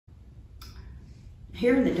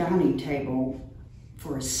Here in the dining table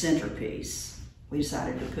for a centerpiece, we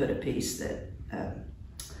decided to put a piece that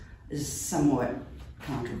is somewhat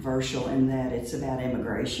controversial in that it's about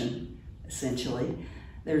immigration, essentially.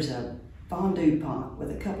 There's a fondue pot with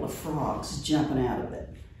a couple of frogs jumping out of it.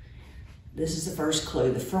 This is the first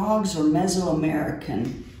clue. The frogs are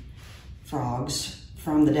Mesoamerican frogs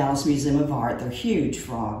from the Dallas Museum of Art. They're huge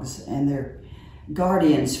frogs, and they're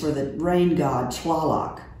guardians for the rain god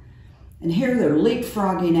Tlaloc. And here they're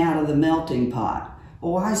leapfrogging out of the melting pot.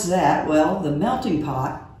 Well, why is that? Well, the melting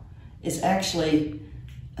pot is actually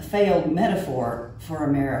a failed metaphor for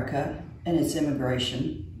America and its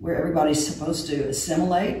immigration, where everybody's supposed to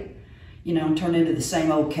assimilate, you know, and turn into the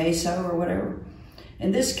same old queso or whatever.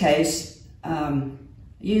 In this case,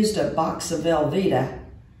 used a box of Velveeta,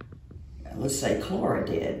 let's say Clara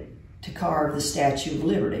did, to carve the Statue of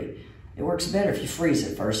Liberty. It works better if you freeze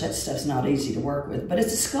it first. That stuff's not easy to work with, but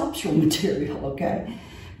it's a sculptural material, okay?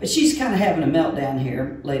 But she's kind of having a meltdown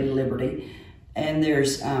here, Lady Liberty, and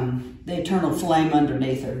there's the eternal flame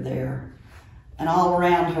underneath her there. And all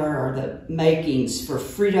around her are the makings for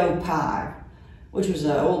Frito Pie, which was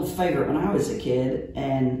an old favorite when I was a kid.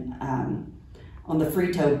 And on the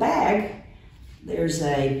Frito bag, there's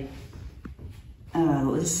a,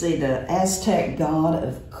 let's see, the Aztec god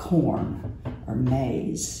of corn or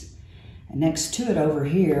maize. And next to it over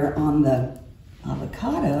here on the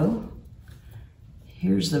avocado,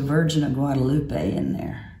 here's the Virgin of Guadalupe in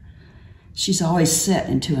there. She's always set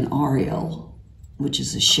into an aureole, which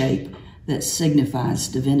is a shape that signifies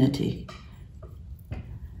divinity.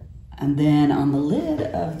 And then on the lid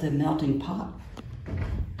of the melting pot,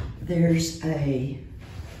 there's a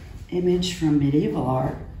image from medieval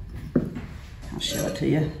art, I'll show it to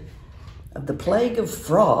you, of the plague of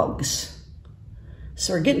frogs.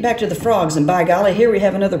 So we're getting back to the frogs, and by golly, here we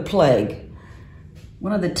have another plague.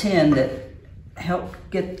 One of the 10 that helped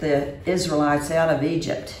get the Israelites out of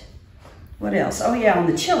Egypt. What else? Oh yeah, on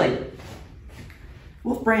the chili.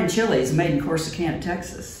 Wolf brand chili is made in Corsicana,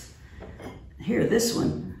 Texas. Here, this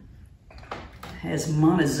one has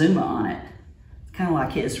Montezuma on it. It's kind of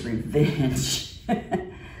like his revenge.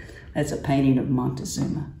 That's a painting of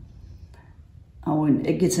Montezuma. Oh, and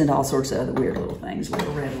it gets into all sorts of other weird little things,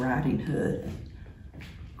 Little Red Riding Hood.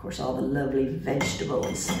 Of course, all the lovely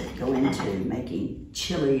vegetables that go into making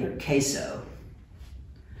chili or queso.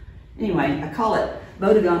 Anyway, I call it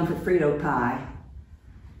Bodegon for Frito Pie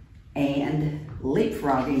and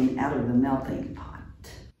leapfrogging out of the melting pot.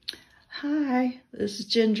 Hi, this is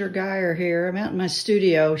Ginger Geyer here. I'm out in my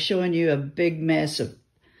studio showing you a big mess of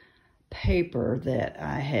paper that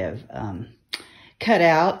I have cut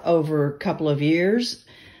out over a couple of years.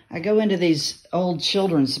 I go into these old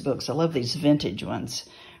children's books. I love these vintage ones.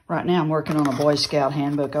 Right now I'm working on a Boy Scout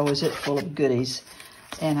handbook, always it full of goodies.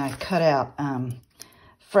 And I cut out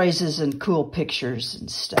phrases and cool pictures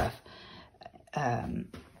and stuff.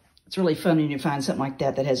 It's really fun when you find something like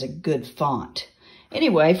that that has a good font.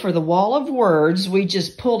 Anyway, for the wall of words, we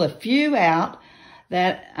just pulled a few out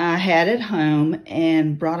that I had at home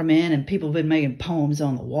and brought them in, and people have been making poems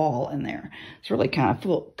on the wall in there. It's really kind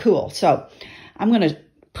of cool. So I'm going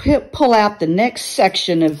to pull out the next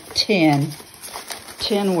section of 10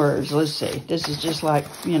 words. Let's see. This is just like,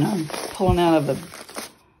 you know, pulling out of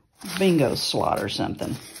a bingo slot or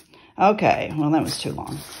something. Okay, well, that was too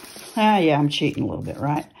long. Yeah, I'm cheating a little bit,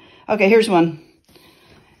 right? Okay, here's one.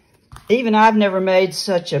 Even I've never made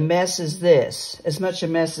such a mess as this, as much a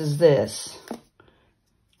mess as this.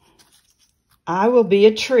 I will be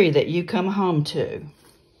a tree that you come home to.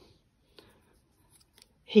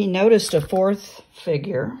 He noticed a fourth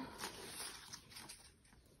figure.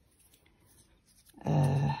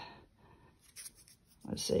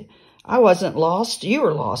 Let's see. I wasn't lost. You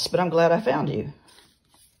were lost, but I'm glad I found you.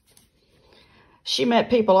 She met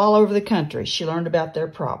people all over the country. She learned about their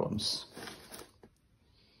problems.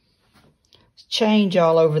 Change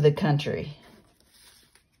all over the country.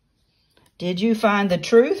 Did you find the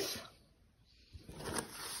truth?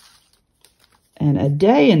 And a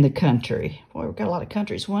day in the country. Boy, we've got a lot of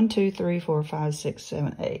countries. 1, 2, 3, 4, 5, 6,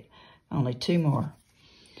 7, 8. Only 2 more.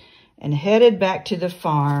 And headed back to the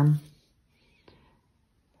farm.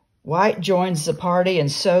 White joins the party,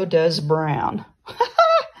 and so does brown.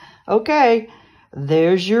 Okay,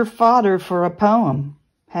 there's your fodder for a poem.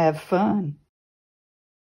 Have fun.